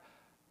 look,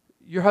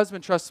 your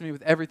husband trusts me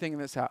with everything in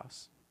this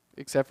house,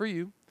 except for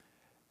you.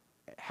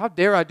 How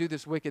dare I do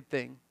this wicked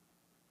thing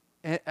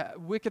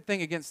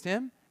against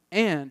him?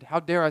 And how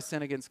dare I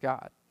sin against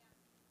God?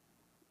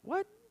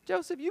 What?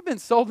 Joseph, you've been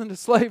sold into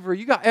slavery.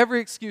 You got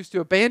every excuse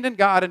to abandon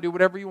God and do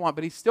whatever you want.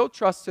 But he still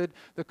trusted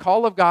the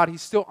call of God. He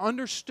still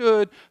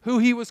understood who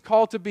he was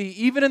called to be,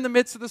 even in the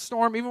midst of the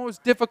storm, even when it was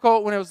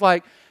difficult, when it was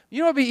like, you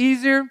know what would be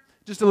easier?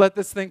 Just to let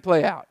this thing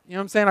play out. You know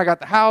what I'm saying? I got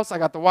the house, I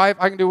got the wife,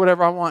 I can do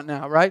whatever I want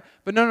now, right?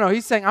 But no,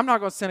 he's saying, I'm not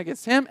going to sin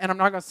against him, and I'm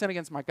not going to sin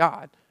against my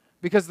God.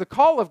 Because the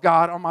call of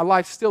God on my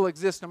life still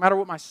exists. No matter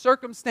what my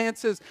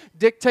circumstances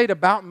dictate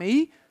about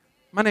me,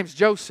 my name's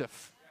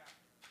Joseph.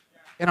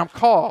 And I'm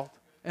called.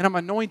 And I'm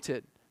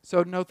anointed.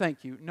 So no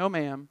thank you. No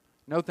ma'am.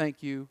 No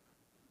thank you.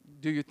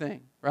 Do your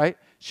thing, right?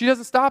 She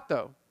doesn't stop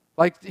though.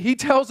 Like he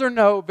tells her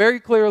no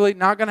very clearly,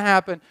 not going to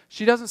happen.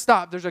 She doesn't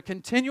stop. There's a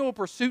continual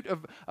pursuit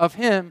of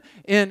him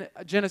in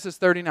Genesis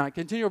 39.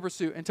 Continual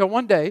pursuit until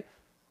one day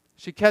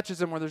she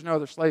catches him where there's no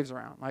other slaves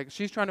around. Like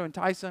she's trying to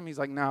entice him. He's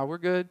like, nah, we're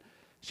good.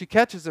 She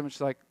catches him and she's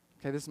like,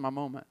 okay, this is my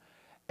moment.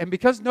 And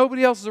because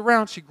nobody else is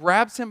around, she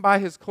grabs him by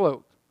his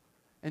cloak.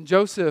 And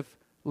Joseph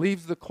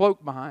leaves the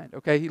cloak behind,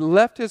 okay? He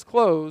left his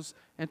clothes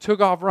and took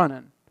off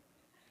running,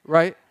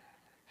 right?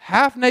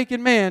 Half-naked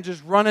man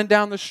just running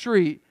down the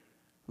street,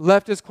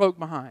 left his cloak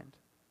behind.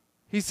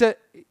 He said,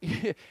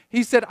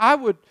 I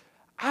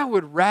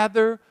would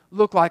rather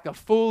look like a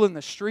fool in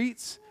the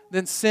streets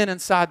than sin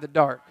inside the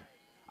dark.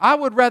 I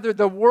would rather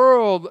the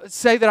world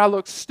say that I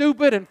look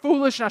stupid and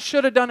foolish and I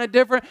should have done it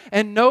different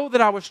and know that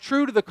I was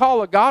true to the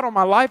call of God on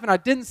my life and I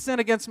didn't sin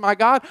against my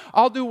God.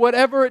 I'll do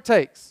whatever it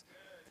takes.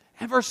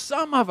 And for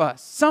some of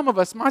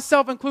us,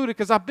 myself included,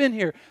 because I've been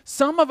here,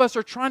 some of us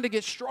are trying to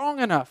get strong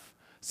enough.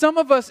 Some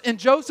of us in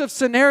Joseph's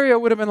scenario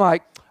would have been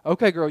like,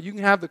 okay, girl, you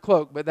can have the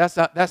cloak, but that's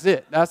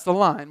it. That's the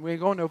line. We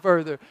ain't going no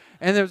further.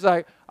 And it was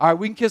like, all right,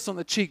 we can kiss on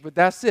the cheek, but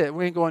that's it.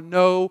 We ain't going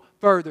no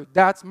further.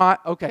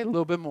 Okay, a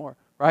little bit more,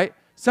 right?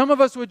 Some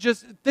of us would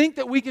just think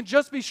that we can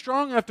just be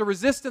strong enough to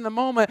resist in the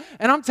moment,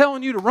 and I'm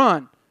telling you to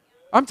run.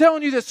 I'm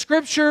telling you that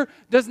Scripture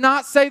does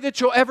not say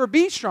that you'll ever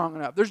be strong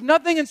enough. There's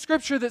nothing in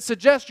Scripture that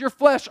suggests your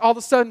flesh all of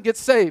a sudden gets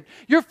saved.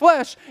 Your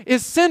flesh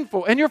is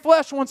sinful, and your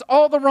flesh wants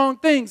all the wrong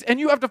things, and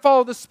you have to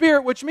follow the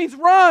Spirit, which means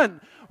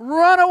run.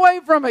 Run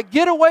away from it.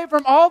 Get away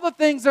from all the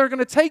things that are going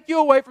to take you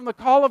away from the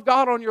call of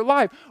God on your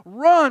life.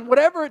 Run,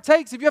 whatever it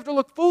takes. If you have to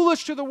look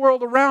foolish to the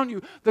world around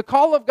you, the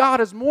call of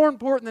God is more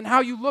important than how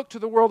you look to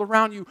the world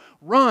around you.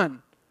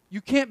 Run.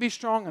 You can't be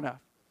strong enough.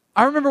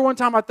 I remember one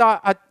time I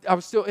thought I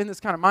was still in this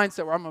kind of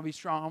mindset where I'm going to be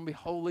strong, I'm going to be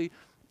holy,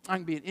 I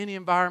can be in any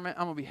environment,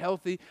 I'm going to be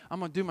healthy, I'm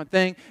going to do my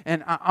thing,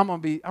 and I'm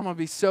going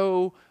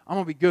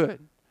to be good.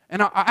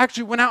 And I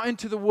actually went out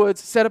into the woods,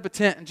 set up a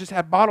tent, and just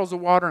had bottles of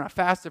water, and I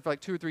fasted for like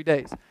 2 or 3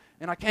 days.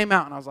 And I came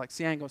out, and I was like,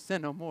 see, I ain't going to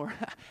sin no more.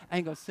 I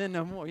ain't going to sin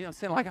no more. You know,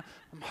 sin like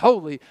I'm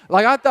holy.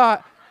 Like I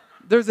thought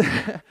there's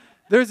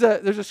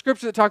a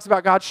scripture that talks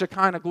about God's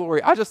Shekinah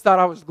glory. I just thought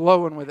I was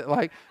glowing with it.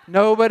 Like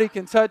nobody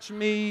can touch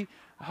me.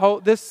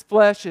 This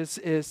flesh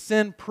is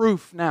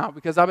sin-proof now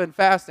because I've been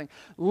fasting.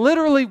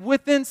 Literally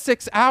within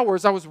 6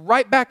 hours, I was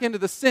right back into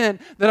the sin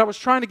that I was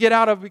trying to get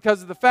out of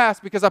because of the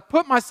fast, because I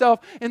put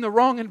myself in the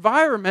wrong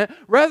environment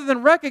rather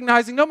than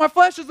recognizing, no, my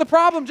flesh is the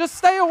problem. Just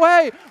stay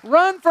away.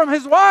 Run from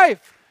his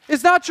wife.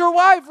 It's not your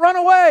wife. Run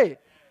away.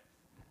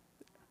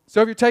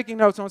 So if you're taking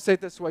notes, I want to say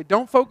it this way.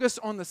 Don't focus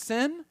on the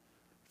sin.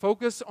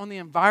 Focus on the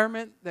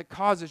environment that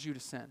causes you to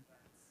sin.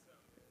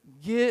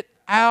 Get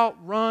out,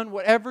 run,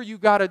 whatever you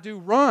got to do,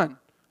 run.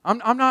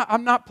 I'm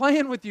not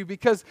playing with you,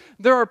 because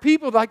there are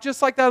people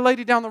just like that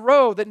lady down the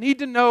road that need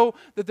to know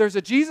that there's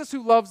a Jesus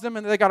who loves them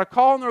and they got a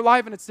call in their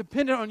life and it's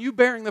dependent on you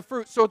bearing the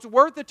fruit. So it's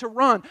worth it to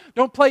run.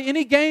 Don't play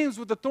any games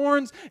with the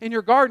thorns in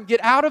your garden.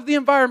 Get out of the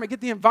environment.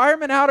 Get the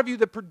environment out of you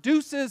that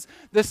produces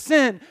the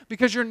sin,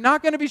 because you're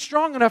not going to be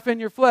strong enough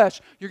in your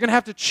flesh. You're going to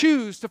have to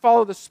choose to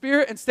follow the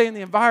Spirit and stay in the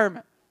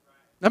environment.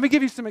 Let me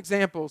give you some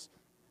examples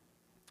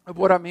of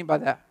what I mean by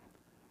that.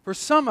 For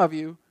some of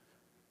you,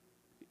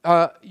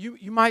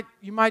 you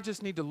might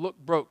just need to look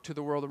broke to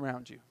the world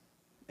around you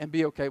and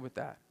be okay with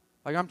that.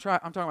 Like I'm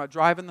talking about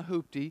driving the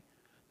hoopty,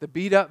 the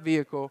beat up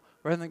vehicle,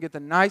 rather than get the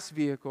nice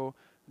vehicle,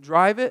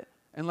 drive it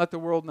and let the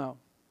world know.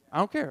 I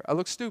don't care. I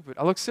look stupid.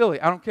 I look silly.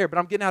 I don't care. But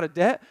I'm getting out of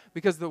debt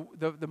because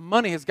the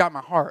money has got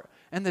my heart.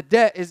 And the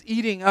debt is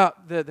eating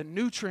up the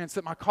nutrients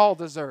that my call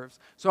deserves.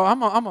 So I'm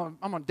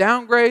gonna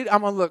downgrade.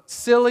 I'm going to look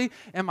silly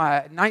in my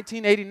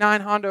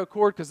 1989 Honda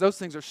Accord, because those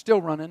things are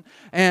still running.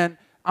 And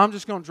I'm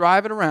just going to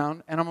drive it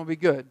around, and I'm going to be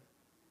good.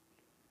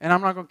 And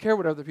I'm not going to care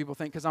what other people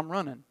think, because I'm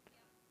running.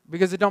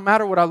 Because it don't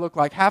matter what I look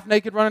like. Half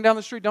naked running down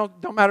the street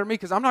don't matter to me,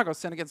 because I'm not going to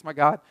sin against my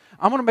God.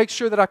 I'm going to make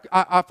sure that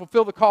I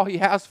fulfill the call He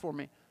has for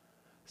me.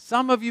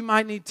 Some of you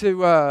might need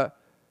to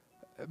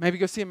maybe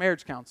go see a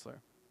marriage counselor.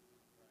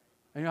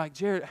 And you're like,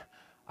 Jared,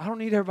 I don't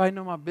need everybody to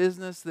know my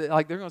business, that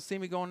like they're going to see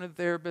me going to the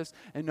therapist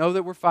and know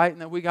that we're fighting,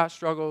 that we got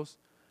struggles.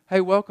 Hey,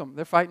 welcome.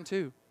 They're fighting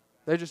too.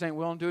 They just ain't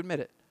willing to admit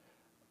it.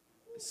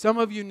 Some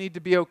of you need to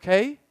be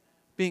okay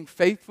being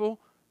faithful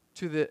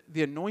to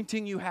the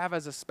anointing you have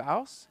as a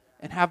spouse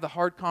and have the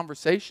hard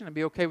conversation and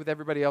be okay with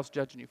everybody else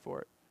judging you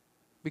for it.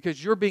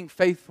 Because you're being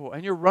faithful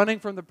and you're running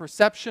from the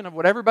perception of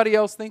what everybody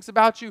else thinks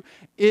about you.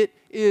 It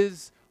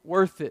is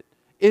worth it.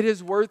 It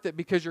is worth it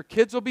because your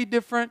kids will be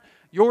different,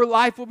 your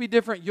life will be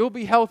different, you'll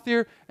be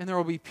healthier, and there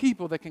will be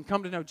people that can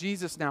come to know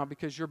Jesus now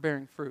because you're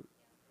bearing fruit.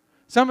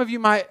 Some of you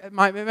might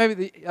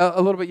maybe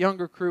a little bit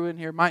younger crew in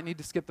here might need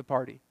to skip the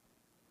party.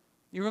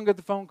 You're going to get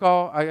the phone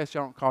call. I guess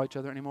y'all don't call each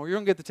other anymore. You're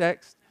going to get the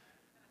text.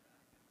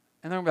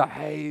 And they're going to be like,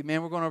 hey,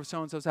 man, we're going over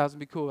so-and-so's house and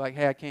be cool. Like,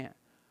 hey, I can't.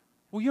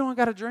 Well, you don't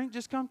got to drink.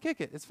 Just come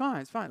kick it. It's fine.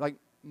 It's fine. Like,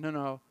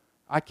 no,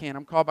 I can't.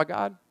 I'm called by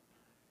God,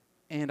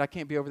 and I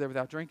can't be over there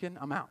without drinking.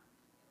 I'm out.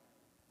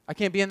 I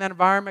can't be in that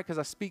environment because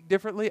I speak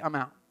differently. I'm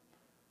out.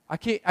 I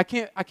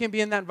can't be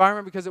in that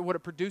environment because of what it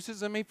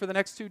produces in me for the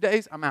next 2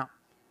 days. I'm out.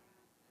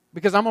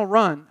 Because I'm going to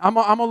run. I'm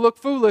going to look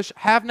foolish,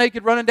 half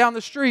naked, running down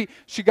the street.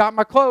 She got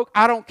my cloak.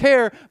 I don't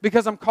care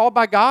because I'm called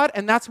by God,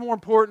 and that's more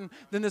important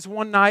than this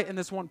one night and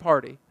this one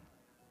party.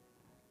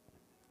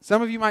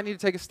 Some of you might need to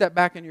take a step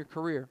back in your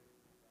career.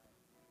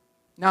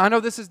 Now, I know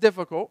this is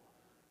difficult.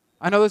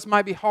 I know this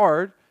might be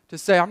hard to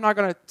say, I'm not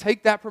going to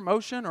take that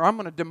promotion, or I'm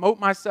going to demote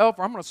myself,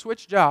 or I'm going to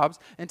switch jobs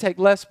and take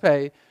less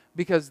pay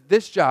because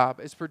this job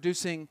is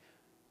producing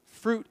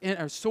fruit in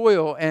or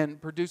soil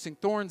and producing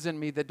thorns in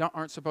me that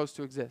aren't supposed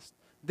to exist.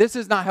 This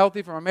is not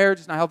healthy for my marriage.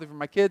 It's not healthy for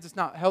my kids. It's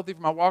not healthy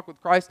for my walk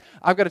with Christ.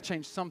 I've got to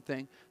change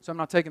something, so I'm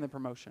not taking the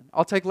promotion.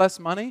 I'll take less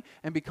money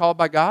and be called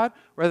by God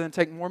rather than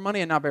take more money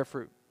and not bear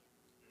fruit.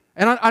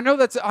 And I know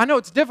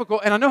it's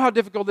difficult, and I know how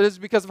difficult it is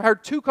because I've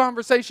heard 2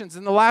 conversations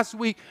in the last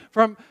week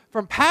from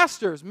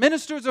pastors,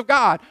 ministers of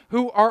God,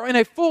 who are in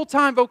a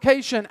full-time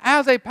vocation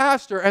as a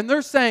pastor, and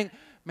they're saying,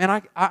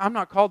 man, I'm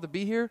not called to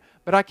be here,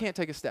 but I can't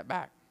take a step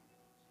back.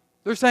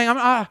 They're saying,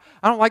 I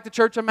don't like the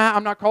church I'm at.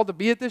 I'm not called to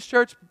be at this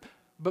church,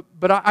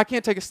 but I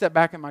can't take a step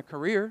back in my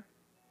career.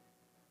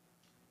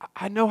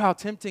 I know how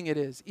tempting it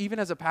is, even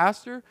as a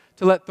pastor,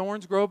 to let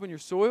thorns grow up in your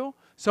soil,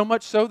 so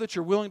much so that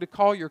you're willing to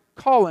call your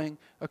calling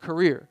a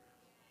career.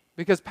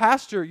 Because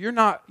pastor, you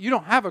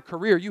don't have a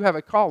career, you have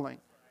a calling.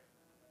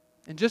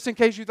 And just in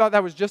case you thought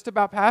that was just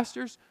about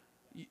pastors,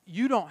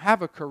 you don't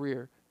have a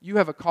career, you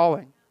have a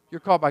calling. You're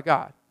called by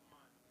God.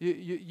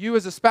 You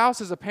as a spouse,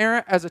 as a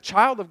parent, as a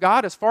child of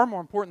God is far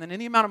more important than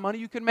any amount of money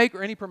you can make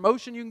or any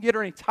promotion you can get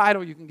or any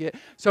title you can get.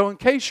 So in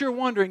case you're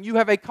wondering, you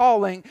have a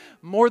calling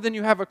more than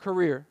you have a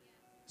career.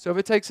 So if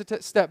it takes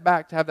a step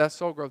back to have that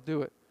soul growth,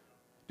 do it.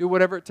 Do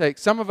whatever it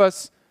takes. Some of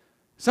us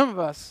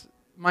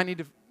might need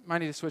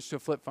to switch to a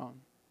flip phone.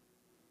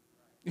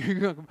 You're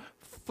going to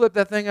flip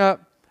that thing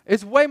up.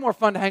 It's way more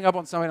fun to hang up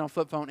on somebody on a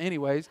flip phone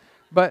anyways,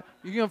 but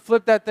you're going to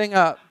flip that thing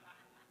up,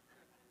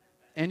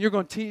 and you're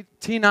going to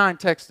T9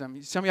 text them.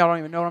 Some of y'all don't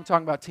even know what I'm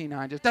talking about,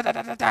 T9. Just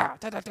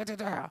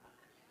da-da-da-da-da.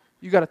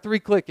 You got to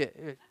 3-click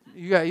it.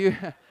 You got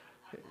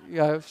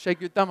to shake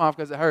your thumb off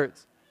because it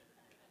hurts.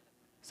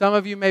 Some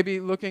of you may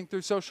be looking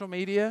through social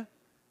media,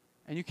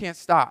 and you can't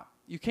stop.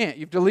 You can't.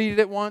 You've deleted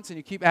it once, and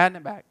you keep adding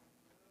it back.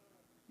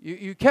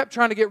 You kept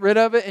trying to get rid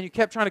of it, and you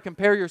kept trying to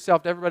compare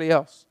yourself to everybody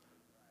else.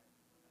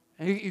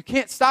 And you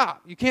can't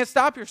stop. You can't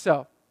stop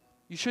yourself.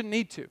 You shouldn't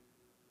need to.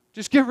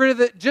 Just get rid of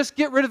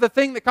the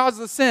thing that causes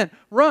the sin.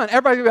 Run.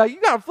 Everybody will be like, you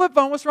got a flip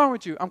phone. What's wrong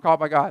with you? I'm called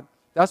by God.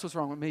 That's what's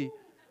wrong with me.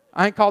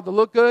 I ain't called to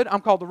look good.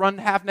 I'm called to run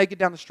half naked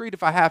down the street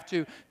if I have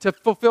to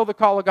fulfill the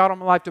call of God on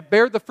my life, to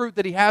bear the fruit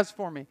that He has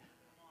for me.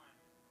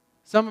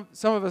 Some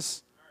of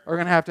us are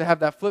going to have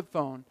that flip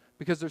phone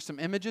because there's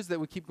some images that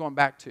we keep going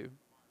back to.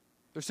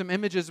 There's some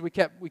images we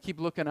keep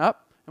looking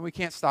up, and we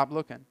can't stop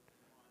looking.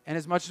 And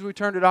as much as we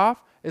turned it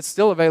off, it's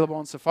still available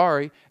on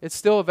Safari. It's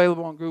still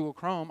available on Google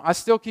Chrome. I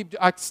still keep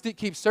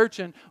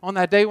searching. On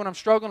that day when I'm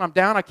struggling, I'm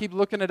down, I keep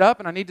looking it up,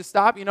 and I need to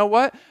stop. You know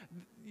what?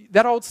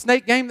 That old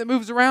snake game that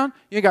moves around,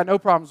 you ain't got no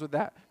problems with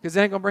that because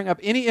it ain't going to bring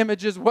up any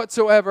images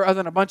whatsoever other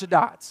than a bunch of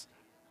dots.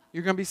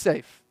 You're going to be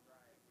safe.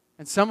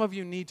 And some of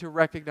you need to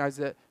recognize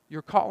that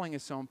your calling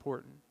is so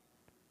important.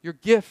 Your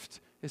gift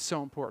is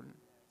so important.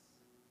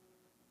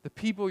 The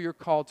people you're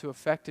called to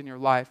affect in your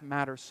life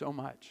matter so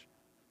much.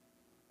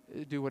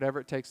 Do whatever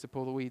it takes to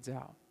pull the weeds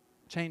out.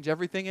 Change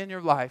everything in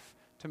your life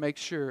to make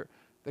sure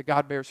that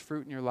God bears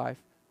fruit in your life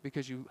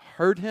because you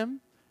heard Him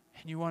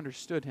and you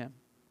understood Him.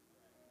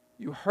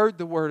 You heard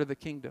the word of the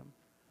kingdom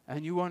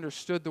and you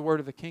understood the word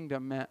of the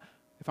kingdom meant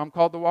if I'm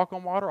called to walk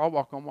on water, I'll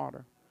walk on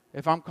water.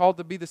 If I'm called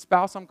to be the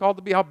spouse I'm called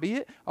to be, I'll be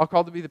it. I'm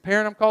called to be the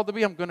parent I'm called to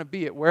be, I'm going to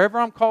be it. Wherever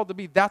I'm called to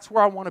be, that's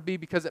where I want to be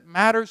because it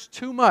matters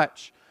too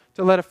much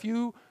to let a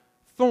few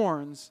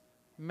thorns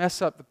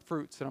mess up the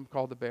fruits that I'm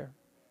called to bear.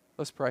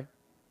 Let's pray.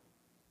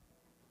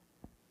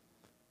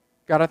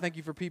 God, I thank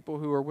you for people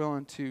who are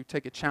willing to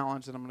take a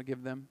challenge that I'm going to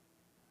give them.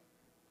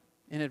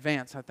 In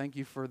advance, I thank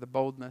you for the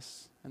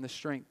boldness and the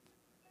strength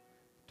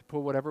to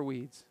pull whatever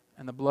weeds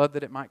and the blood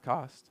that it might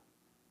cost.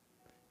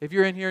 If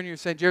you're in here and you're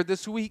saying, Jared,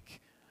 this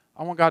week,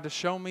 I want God to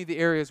show me the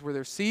areas where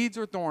there's seeds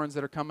or thorns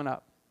that are coming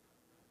up.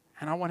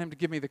 And I want him to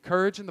give me the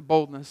courage and the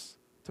boldness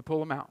to pull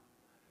them out,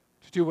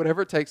 to do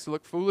whatever it takes to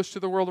look foolish to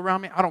the world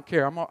around me. I don't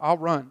care. I'll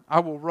run.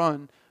 I will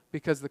run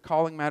because the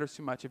calling matters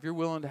too much. If you're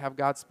willing to have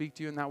God speak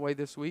to you in that way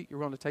this week, you're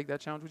willing to take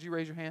that challenge, would you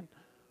raise your hand?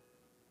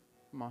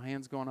 Come on,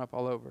 hands going up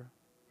all over.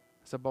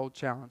 It's a bold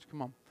challenge.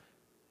 Come on.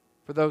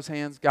 For those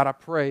hands, God, I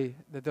pray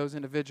that those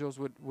individuals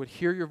would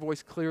hear your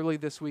voice clearly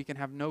this week and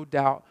have no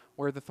doubt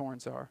where the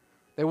thorns are.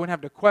 They wouldn't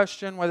have to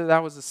question whether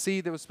that was a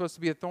seed that was supposed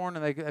to be a thorn,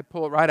 and they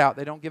pull it right out.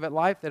 They don't give it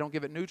life. They don't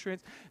give it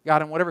nutrients.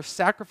 God, and whatever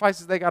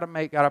sacrifices they got to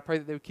make, God, I pray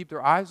that they would keep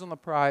their eyes on the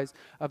prize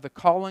of the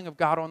calling of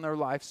God on their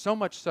life, so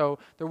much so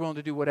they're willing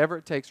to do whatever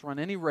it takes, run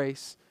any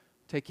race,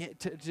 to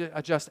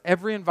adjust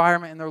every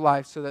environment in their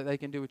life so that they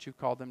can do what you've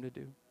called them to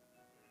do.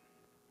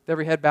 With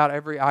every head bowed,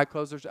 every eye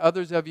closed, there's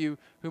others of you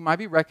who might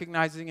be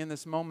recognizing in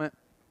this moment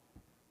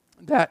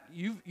that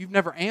you've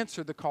never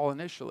answered the call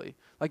initially.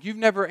 Like you've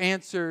never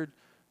answered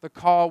the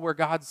call where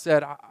God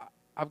said,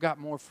 I've got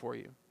more for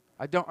you.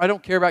 I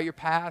don't care about your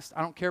past.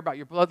 I don't care about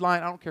your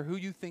bloodline. I don't care who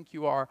you think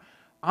you are.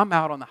 I'm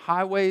out on the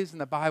highways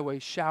and the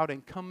byways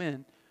shouting, come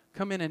in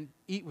and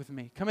eat with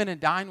me. Come in and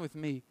dine with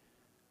me.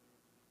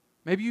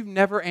 Maybe you've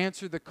never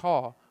answered the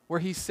call where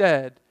he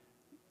said,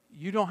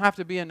 you don't have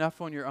to be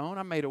enough on your own.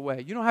 I made a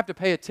way. You don't have to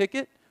pay a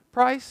ticket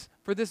price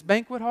for this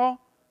banquet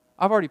hall.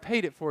 I've already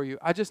paid it for you.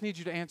 I just need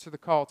you to answer the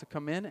call to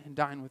come in and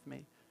dine with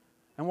me.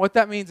 And what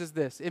that means is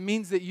this. It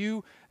means that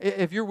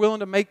if you're willing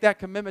to make that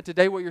commitment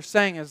today, what you're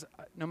saying is,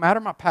 no matter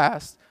my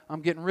past,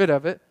 I'm getting rid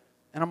of it,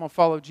 and I'm going to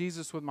follow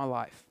Jesus with my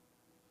life.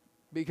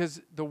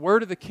 Because the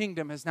word of the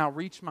kingdom has now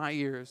reached my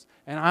ears,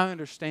 and I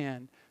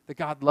understand that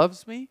God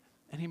loves me,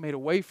 and he made a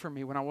way for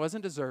me when I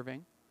wasn't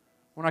deserving,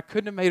 when I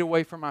couldn't have made a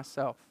way for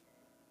myself.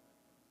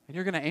 And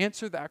you're going to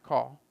answer that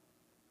call.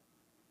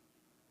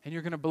 And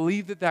you're going to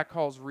believe that that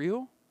call is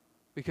real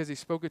because he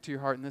spoke it to your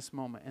heart in this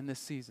moment, in this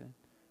season.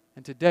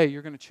 And today,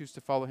 you're going to choose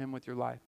to follow him with your life.